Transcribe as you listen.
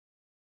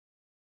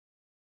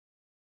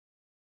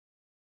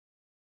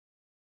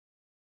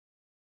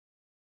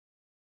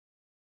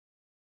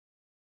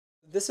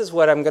This is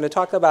what I'm going to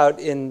talk about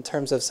in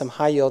terms of some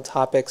high-yield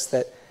topics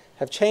that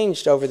have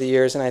changed over the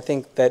years, and I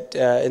think that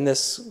in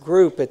this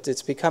group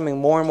it's becoming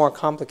more and more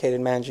complicated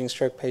managing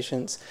stroke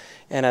patients,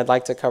 and I'd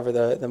like to cover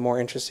the more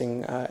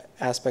interesting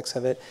aspects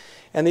of it.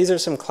 And these are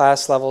some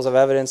class levels of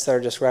evidence that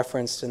are just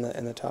referenced in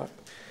the talk.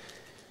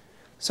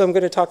 So I'm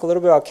going to talk a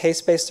little bit about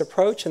case-based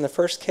approach, and the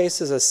first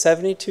case is a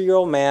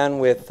 72-year-old man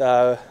with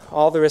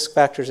all the risk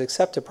factors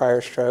except a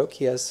prior stroke.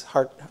 He has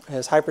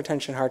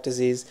hypertension, heart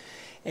disease,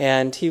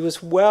 and he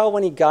was well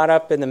when he got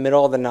up in the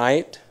middle of the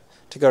night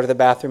to go to the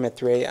bathroom at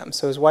 3 a.m.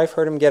 So his wife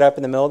heard him get up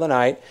in the middle of the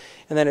night,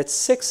 and then at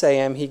 6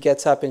 a.m. he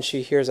gets up and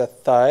she hears a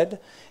thud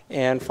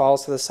and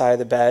falls to the side of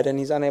the bed, and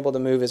he's unable to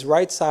move his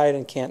right side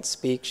and can't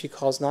speak. She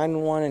calls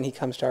 911 and he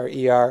comes to our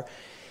ER.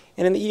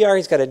 And in the ER,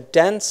 he's got a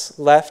dense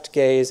left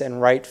gaze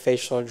and right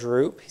facial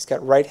droop. He's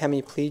got right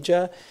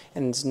hemiplegia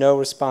and there's no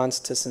response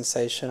to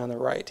sensation on the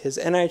right. His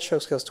NIH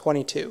stroke scale is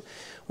 22.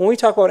 When we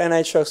talk about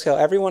NIH stroke scale,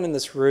 everyone in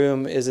this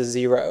room is a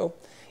 0.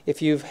 If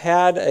you've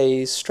had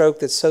a stroke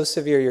that's so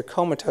severe you're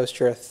comatose,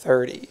 you're a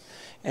 30.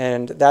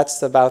 And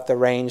that's about the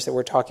range that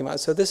we're talking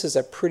about. So this is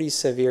a pretty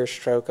severe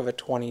stroke of a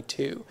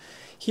 22.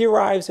 He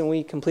arrives and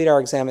we complete our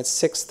exam at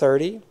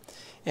 6:30,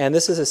 and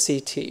this is a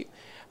CT.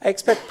 I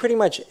expect pretty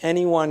much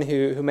anyone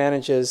who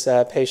manages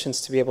patients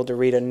to be able to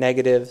read a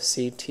negative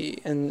CT.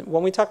 And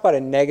when we talk about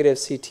a negative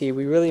CT,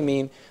 we really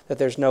mean that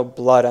there's no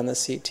blood on the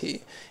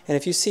CT. And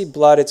if you see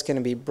blood, it's going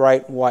to be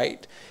bright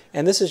white.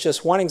 And this is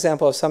just one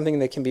example of something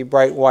that can be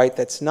bright white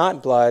that's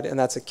not blood, and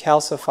that's a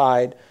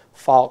calcified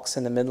falx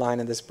in the midline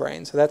of this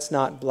brain. So that's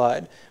not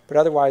blood, but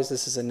otherwise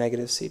this is a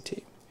negative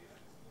CT.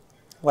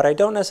 What I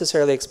don't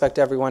necessarily expect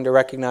everyone to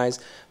recognize,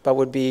 but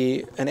would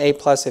be an A+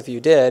 if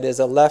you did, is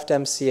a left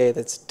MCA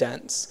that's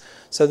dense.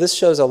 So this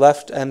shows a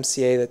left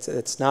MCA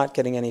that's not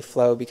getting any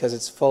flow because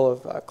it's full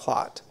of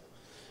clot.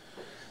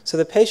 So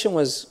the patient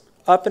was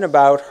up and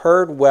about,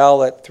 heard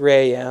well at 3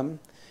 a.m.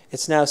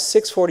 It's now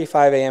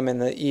 6:45 a.m. in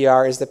the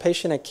ER. Is the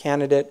patient a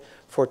candidate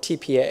for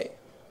TPA?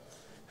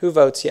 Who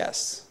votes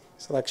yes?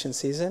 Selection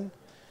season.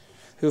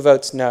 Who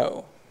votes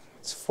no?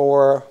 It's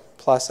 4+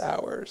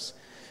 hours.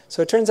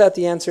 So it turns out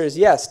the answer is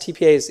yes,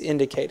 TPA is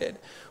indicated.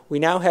 We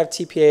now have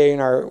TPA in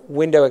our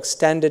window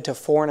extended to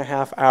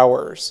 4.5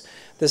 hours.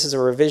 This is a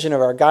revision of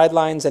our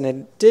guidelines, and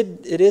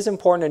it is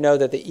important to know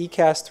that the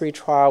ECAS-3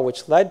 trial,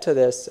 which led to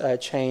this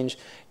change,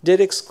 did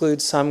exclude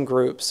some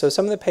groups. So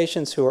some of the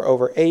patients who were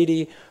over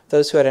 80,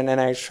 those who had an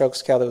NIH stroke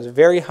scale that was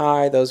very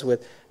high, those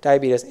with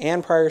diabetes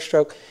and prior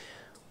stroke,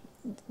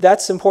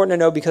 that's important to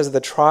know because of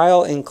the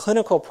trial. In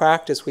clinical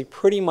practice, we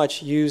pretty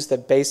much use the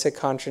basic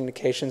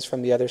contraindications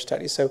from the other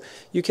studies. So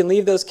you can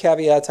leave those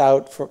caveats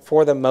out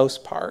for the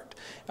most part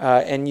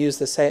and use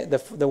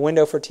the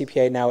window for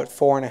TPA now at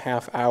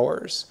 4.5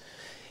 hours.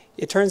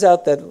 It turns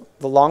out that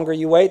the longer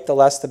you wait, the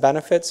less the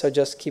benefit, so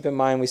just keep in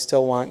mind we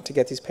still want to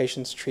get these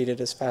patients treated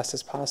as fast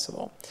as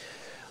possible.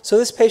 So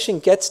this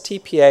patient gets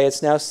TPA.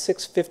 It's now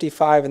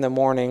 6:55 in the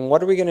morning.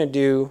 What are we going to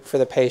do for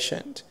the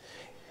patient?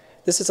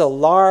 This is a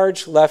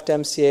large left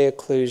MCA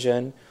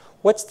occlusion.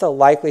 What's the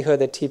likelihood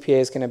that TPA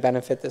is going to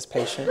benefit this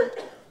patient?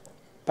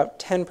 About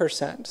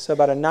 10%. So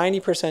about a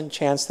 90%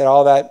 chance that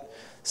all that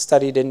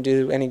study didn't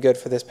do any good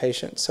for this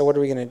patient. So what are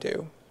we going to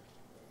do?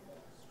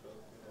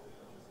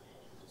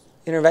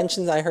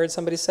 Interventions, I heard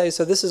somebody say.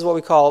 So this is what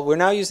we're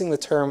now using the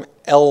term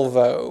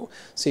ELVO.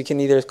 So you can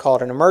either call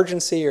it an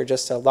emergency or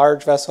just a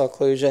large vessel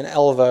occlusion,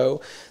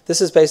 ELVO. This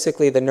is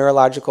basically the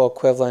neurological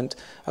equivalent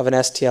of an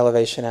ST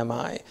elevation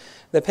MI.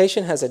 The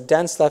patient has a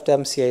dense left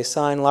MCA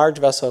sign, large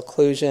vessel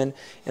occlusion,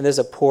 and there's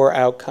a poor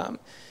outcome.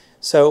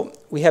 So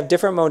we have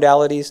different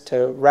modalities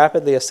to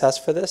rapidly assess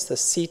for this. The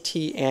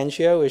CT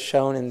angio is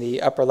shown in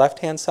the upper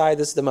left-hand side.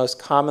 This is the most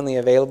commonly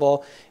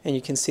available, and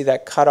you can see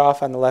that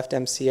cutoff on the left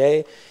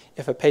MCA.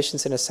 If a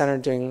patient's in a center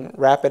doing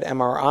rapid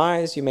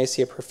MRIs, you may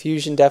see a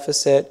perfusion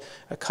deficit,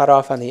 a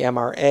cutoff on the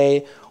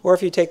MRA, or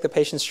if you take the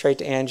patient straight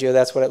to angio,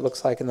 that's what it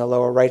looks like in the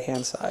lower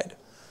right-hand side.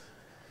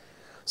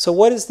 So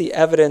what is the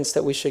evidence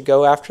that we should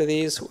go after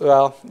these?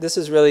 Well, this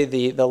is really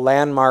the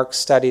landmark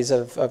studies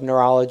of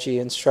neurology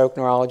and stroke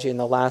neurology in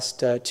the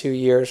last 2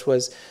 years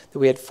was that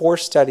we had 4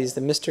 studies,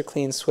 the Mr.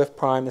 Clean, Swift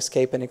Prime,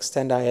 Escape, and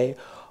Extend IA,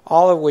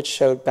 all of which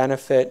showed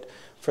benefit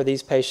for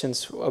these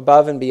patients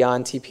above and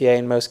beyond TPA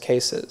in most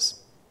cases.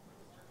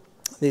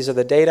 These are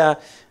the data.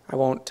 I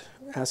won't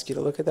ask you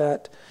to look at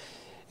that,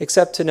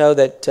 except to know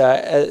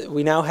that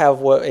we now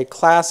have a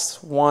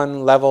Class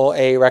 1 Level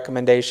A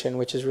recommendation,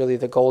 which is really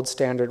the gold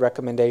standard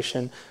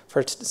recommendation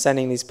for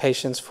sending these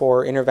patients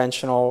for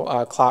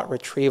interventional clot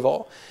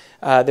retrieval.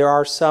 There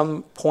are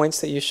some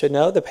points that you should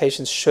know. The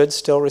patients should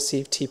still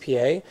receive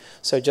TPA.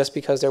 So just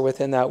because they're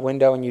within that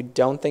window and you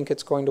don't think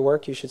it's going to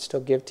work, you should still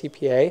give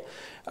TPA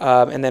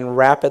and then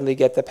rapidly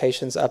get the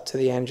patients up to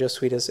the angio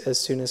suite as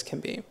soon as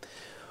can be.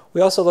 We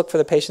also look for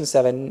the patients to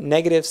have a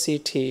negative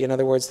CT. In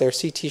other words, their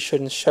CT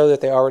shouldn't show that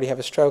they already have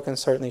a stroke and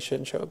certainly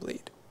shouldn't show a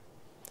bleed.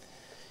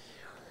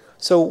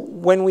 So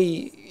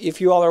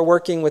if you all are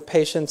working with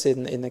patients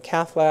in the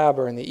cath lab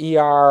or in the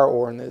ER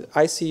or in the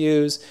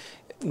ICUs,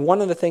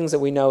 one of the things that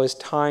we know is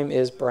time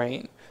is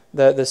brain.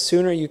 The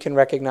sooner you can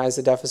recognize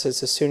the deficits,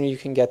 the sooner you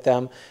can get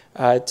them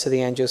to the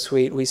angio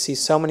suite. We see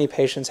so many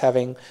patients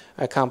having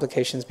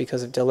complications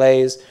because of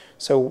delays.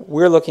 So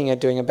we're looking at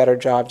doing a better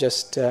job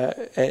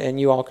and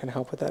you all can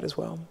help with that as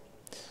well.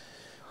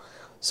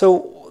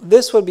 So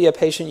this would be a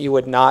patient you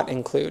would not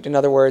include. In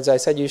other words, I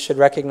said you should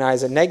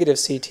recognize a negative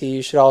CT.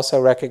 You should also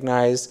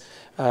recognize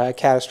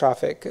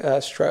catastrophic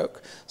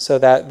stroke. So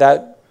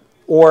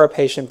or a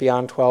patient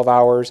beyond 12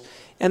 hours.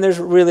 And there's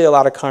really a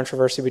lot of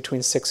controversy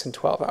between 6 and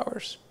 12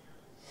 hours.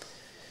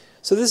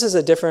 So this is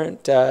a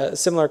different,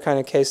 similar kind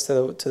of case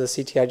to the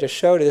CT I just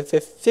showed. A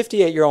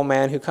 58-year-old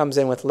man who comes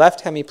in with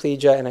left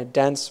hemiplegia and a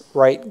dense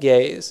right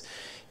gaze.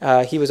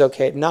 He was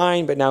okay at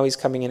 9, but now he's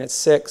coming in at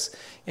 6.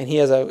 And he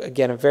has,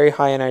 again, a very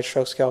high NIH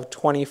stroke scale of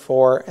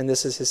 24, and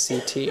this is his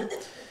CT.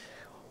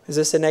 Is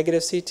this a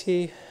negative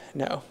CT?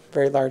 No,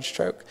 very large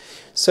stroke.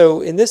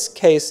 So in this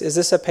case, is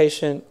this a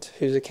patient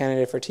who's a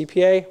candidate for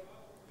TPA?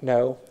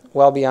 No.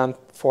 Well beyond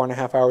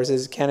 4.5 hours.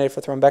 Is a candidate for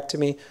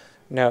thrombectomy?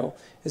 No.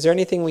 Is there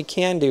anything we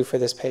can do for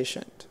this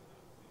patient?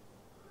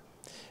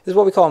 This is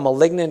what we call a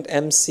malignant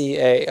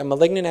MCA. A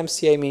malignant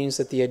MCA means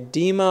that the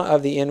edema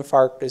of the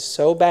infarct is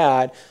so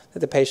bad that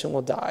the patient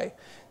will die.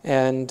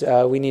 And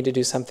we need to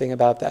do something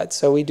about that.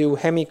 So we do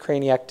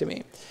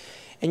hemicraniectomy.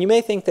 And you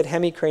may think that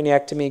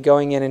hemicraniectomy,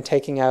 going in and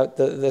taking out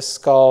the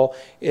skull,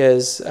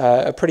 is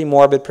a pretty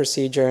morbid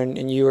procedure,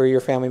 and you or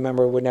your family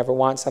member would never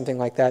want something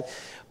like that.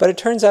 But it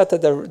turns out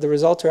that the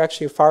results are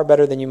actually far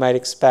better than you might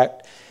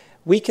expect.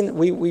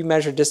 We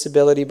measure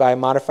disability by a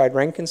modified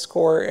Rankin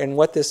score, and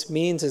what this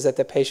means is that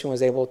the patient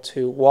was able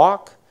to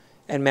walk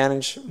and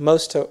manage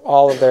most of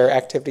all of their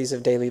activities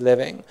of daily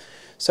living.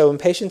 So in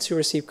patients who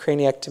received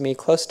craniectomy,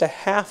 close to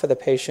half of the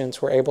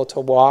patients were able to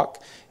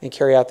walk and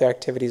carry out their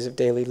activities of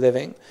daily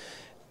living.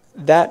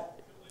 That,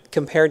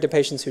 compared to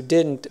patients who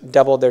didn't,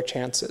 doubled their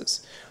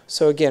chances.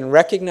 So again,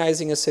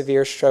 recognizing a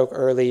severe stroke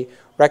early,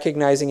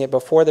 recognizing it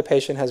before the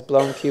patient has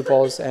blown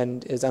pupils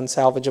and is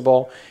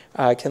unsalvageable,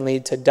 can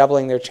lead to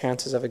doubling their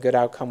chances of a good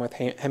outcome with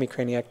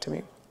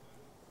hemicraniectomy.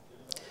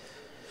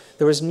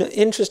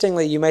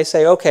 Interestingly, you may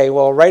say, okay,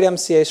 well, right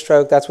MCA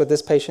stroke, that's what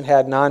this patient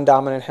had,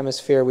 non-dominant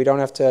hemisphere. We don't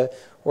have to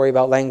worry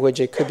about language.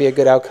 It could be a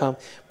good outcome.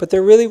 But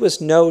there really was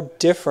no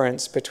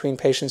difference between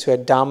patients who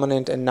had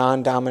dominant and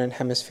non-dominant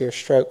hemisphere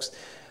strokes.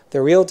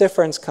 The real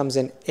difference comes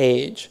in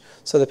age.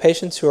 So the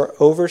patients who are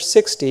over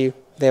 60,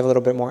 they have a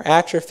little bit more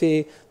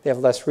atrophy, they have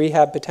less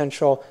rehab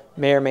potential,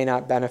 may or may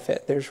not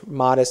benefit. There's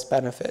modest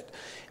benefit.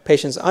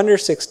 Patients under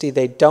 60,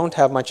 they don't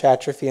have much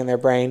atrophy in their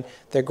brain.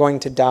 They're going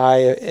to die,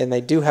 and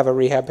they do have a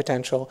rehab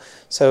potential.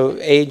 So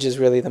age is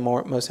really the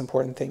most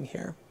important thing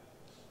here.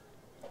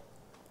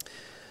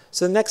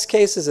 So the next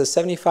case is a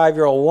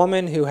 75-year-old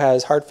woman who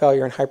has heart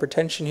failure and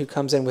hypertension who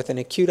comes in with an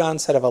acute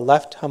onset of a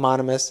left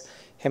homonymous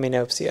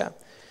heminopsia.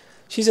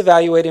 She's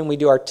evaluated, and we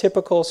do our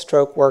typical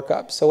stroke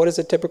workup. So what is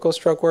a typical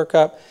stroke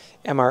workup?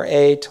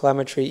 MRA,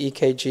 telemetry,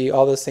 EKG,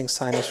 all those things,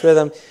 sinus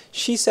rhythm.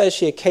 She says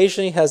she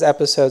occasionally has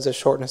episodes of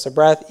shortness of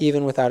breath,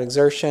 even without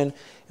exertion,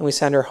 and we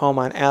send her home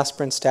on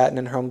aspirin, statin,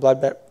 and home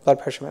blood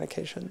pressure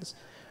medications.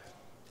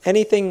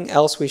 Anything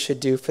else we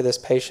should do for this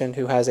patient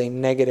who has a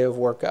negative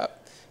workup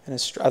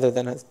other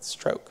than a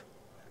stroke?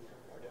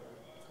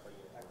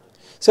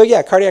 So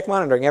yeah, cardiac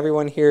monitoring.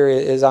 Everyone here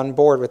is on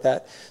board with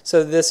that.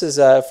 So this is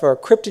for a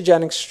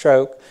cryptogenic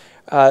stroke.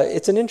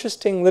 It's an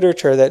interesting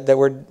literature that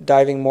we're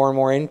diving more and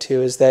more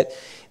into, is that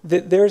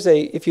there's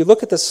if you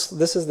look at this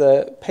is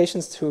the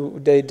patients who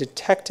they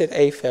detected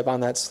AFib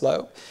on that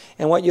slope.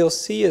 And what you'll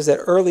see is that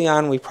early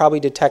on we probably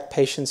detect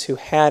patients who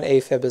had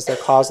AFib as the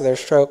cause of their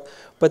stroke,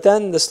 but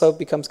then the slope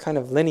becomes kind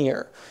of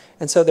linear.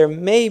 And so there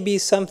may be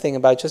something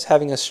about just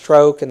having a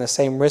stroke and the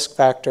same risk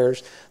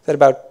factors that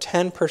about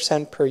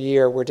 10% per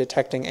year we're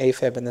detecting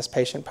AFib in this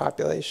patient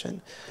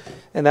population.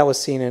 And that was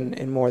seen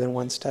in more than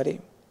one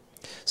study.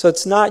 So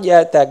it's not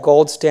yet that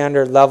gold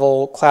standard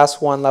level, class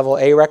 1 level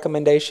A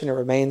recommendation. It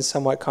remains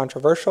somewhat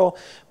controversial,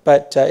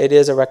 but it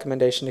is a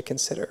recommendation to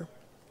consider.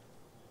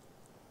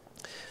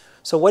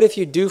 So what if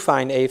you do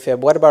find AFib?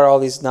 What about all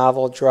these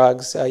novel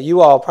drugs?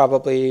 You all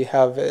probably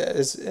have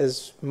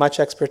as much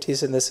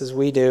expertise in this as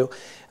we do.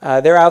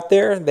 They're out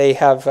there. They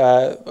have,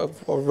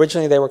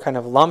 originally they were kind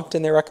of lumped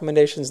in their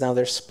recommendations. Now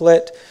they're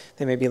split.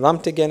 They may be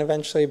lumped again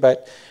eventually,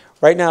 but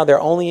right now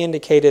they're only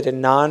indicated in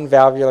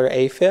non-valvular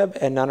AFib,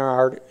 and none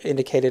are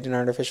indicated in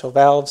artificial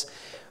valves.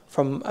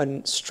 From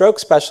a stroke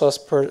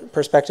specialist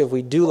perspective,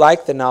 we do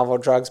like the novel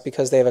drugs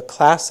because they have a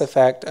class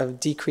effect of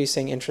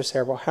decreasing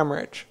intracerebral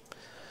hemorrhage.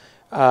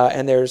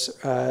 And there's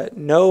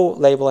no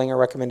labeling or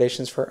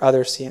recommendations for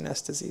other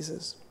CNS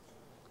diseases.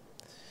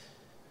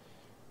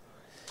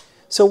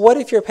 So what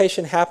if your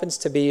patient happens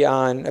to be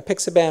on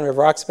apixaban,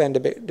 rivaroxaban,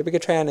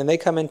 dabigatran, and they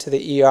come into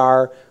the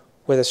ER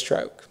with a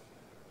stroke?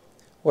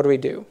 What do we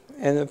do?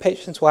 And the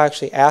patients will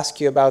actually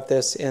ask you about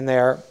this in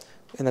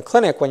the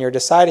clinic when you're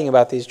deciding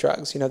about these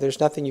drugs. You know,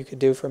 there's nothing you could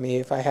do for me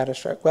if I had a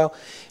stroke. Well,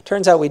 it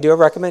turns out we do have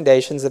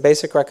recommendations. The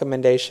basic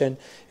recommendation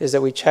is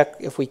that we check,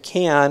 if we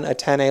can, a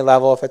 10A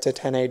level if it's a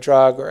 10A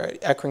drug, or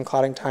eccrine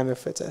clotting time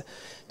if it's a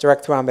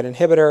direct thrombin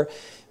inhibitor.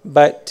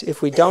 But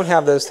if we don't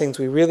have those things,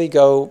 we really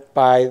go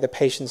by the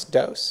patient's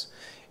dose.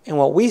 And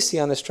what we see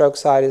on the stroke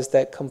side is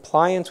that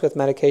compliance with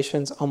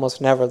medications almost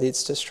never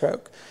leads to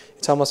stroke.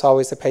 It's almost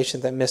always the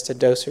patient that missed a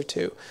dose or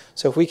two.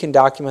 So if we can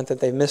document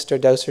that they missed a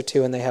dose or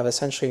two and they have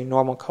essentially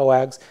normal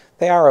coags,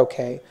 they are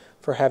okay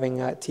for having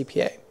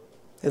TPA,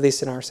 at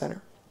least in our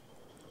center.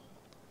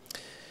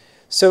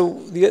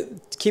 So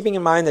keeping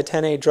in mind the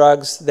 10A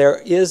drugs,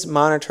 there is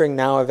monitoring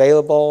now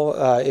available.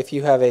 If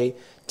you have a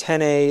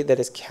 10A that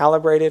is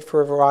calibrated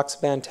for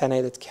rivaroxaban,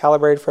 10A that's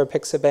calibrated for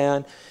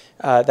apixaban,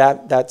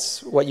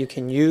 that's what you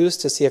can use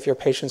to see if your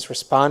patient's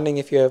responding,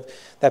 if you have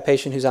that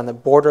patient who's on the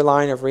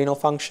borderline of renal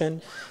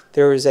function.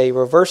 There is a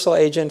reversal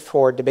agent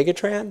for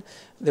DeBakey.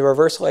 The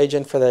reversal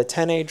agent for the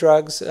 10A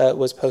drugs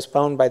was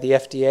postponed by the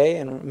FDA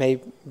and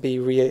may be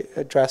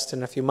readdressed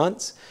in a few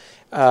months.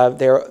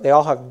 They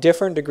all have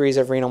different degrees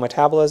of renal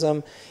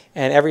metabolism,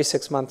 and every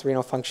 6-month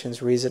renal function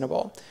is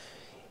reasonable.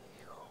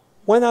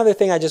 One other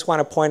thing I just want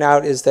to point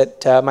out is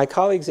that my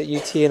colleagues at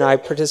UT and I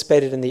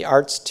participated in the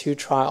ARTS-2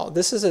 trial.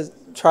 This is a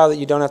trial that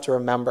you don't have to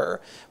remember,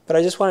 but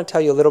I just want to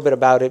tell you a little bit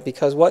about it,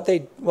 because what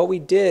we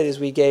did is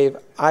we gave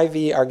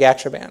IV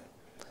argatroban.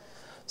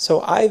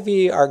 So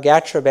IV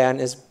argatroban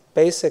is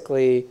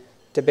basically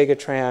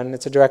dabigatran.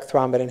 It's a direct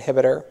thrombin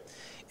inhibitor.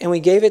 And we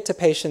gave it to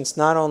patients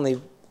not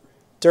only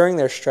during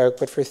their stroke,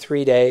 but for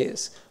 3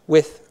 days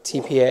with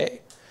TPA.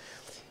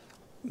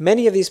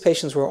 Many of these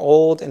patients were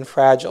old and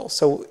fragile.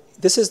 So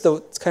this is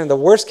kind of the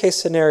worst case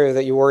scenario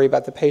that you worry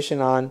about the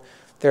patient on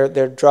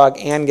their drug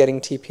and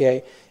getting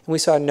TPA. And we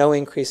saw no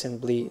increase in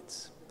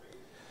bleeds.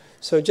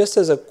 So just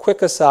as a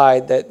quick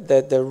aside,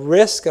 that the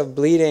risk of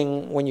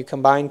bleeding when you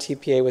combine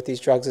TPA with these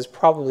drugs is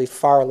probably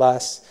far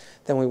less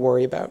than we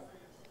worry about.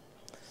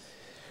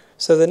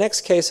 So the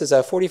next case is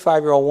a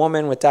 45-year-old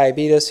woman with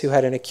diabetes who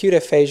had an acute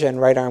aphasia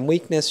and right arm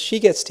weakness. She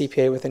gets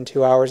TPA within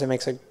 2 hours and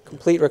makes a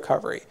complete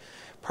recovery.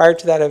 Prior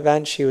to that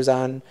event, she was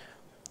on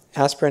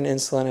aspirin,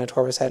 insulin, and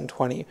atorvastatin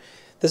 20.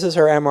 This is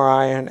her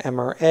MRI and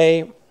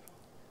MRA.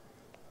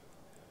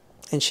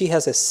 And she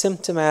has a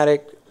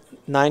symptomatic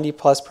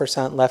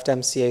 90+% left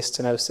MCA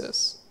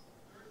stenosis.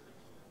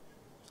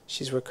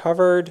 She's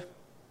recovered.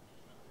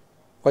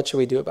 What should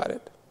we do about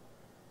it?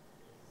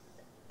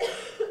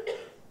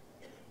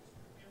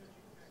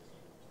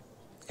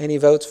 Any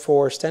votes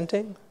for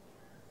stenting?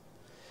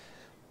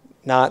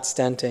 Not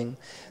stenting.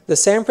 The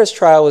Sampras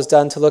trial was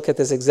done to look at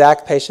this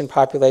exact patient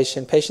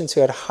population, patients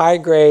who had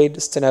high-grade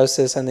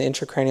stenosis and the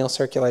intracranial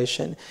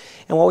circulation.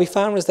 And what we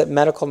found was that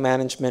medical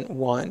management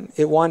won.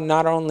 It won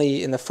not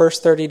only in the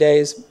first 30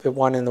 days, it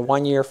won in the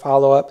 1-year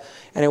follow-up,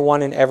 and it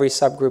won in every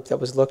subgroup that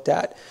was looked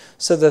at.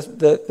 So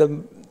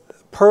the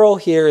pearl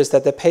here is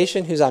that the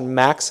patient who's on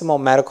maximal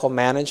medical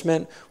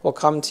management will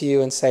come to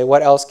you and say,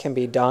 what else can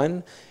be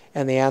done?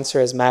 And the answer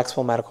is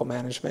maximal medical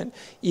management.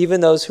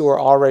 Even those who were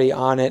already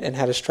on it and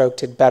had a stroke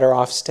did better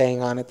off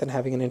staying on it than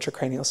having an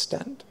intracranial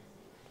stent.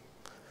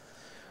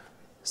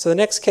 So the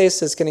next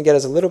case is going to get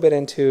us a little bit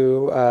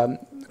into a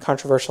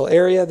controversial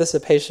area. This is a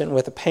patient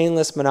with a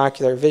painless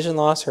monocular vision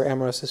loss, or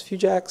amaurosis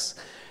fugax.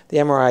 The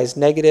MRI is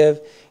negative,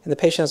 and the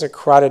patient has a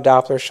carotid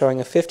Doppler showing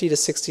a 50 to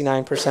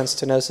 69%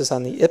 stenosis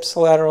on the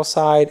ipsilateral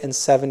side and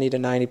 70 to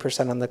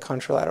 90% on the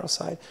contralateral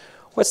side.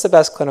 What's the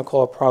best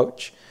clinical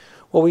approach?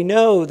 Well, we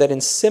know that in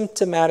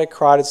symptomatic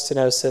carotid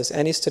stenosis,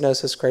 any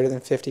stenosis greater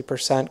than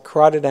 50%,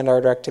 carotid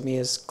endarterectomy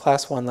is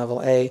class 1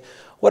 level A.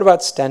 What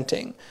about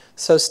stenting?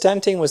 So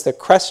stenting was the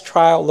CREST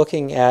trial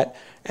looking at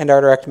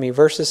endarterectomy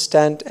versus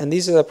stent, and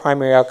these are the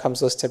primary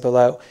outcomes listed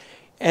below.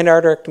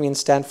 Endarterectomy and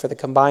stent for the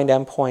combined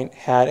endpoint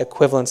had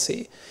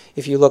equivalency.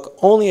 If you look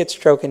only at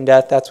stroke and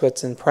death, that's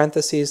what's in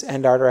parentheses.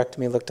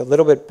 Endarterectomy looked a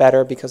little bit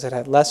better because it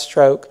had less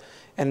stroke,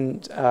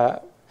 and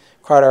carotid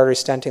artery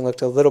stenting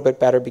looked a little bit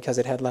better because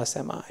it had less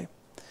MI.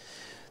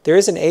 There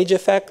is an age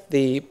effect.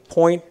 The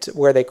point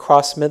where they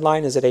cross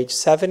midline is at age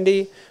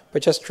 70,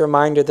 but just a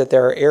reminder that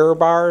there are error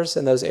bars,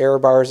 and those error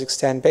bars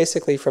extend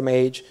basically from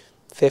age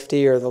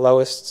 50, or the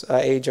lowest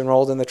age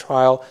enrolled in the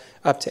trial,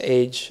 up to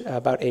age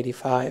about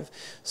 85.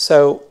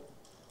 So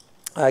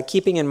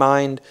keeping in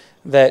mind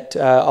that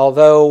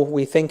although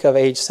we think of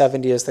age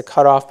 70 as the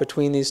cutoff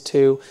between these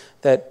two,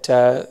 that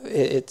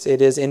it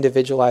is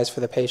individualized for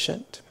the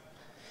patient.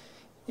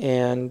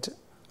 And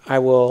I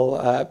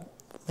will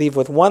leave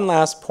with one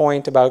last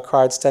point about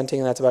carotid stenting,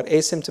 and that's about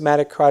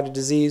asymptomatic carotid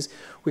disease.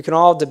 We can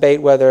all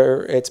debate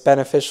whether it's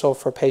beneficial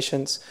for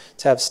patients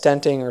to have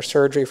stenting or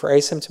surgery for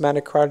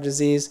asymptomatic carotid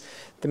disease.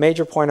 The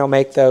major point I'll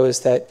make, though,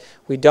 is that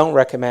we don't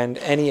recommend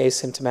any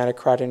asymptomatic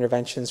carotid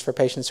interventions for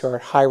patients who are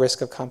at high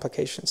risk of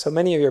complications. So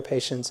many of your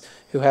patients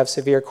who have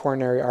severe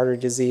coronary artery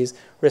disease,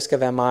 risk of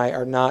MI,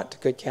 are not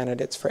good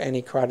candidates for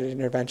any carotid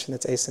intervention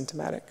that's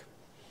asymptomatic.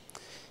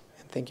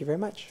 And thank you very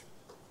much.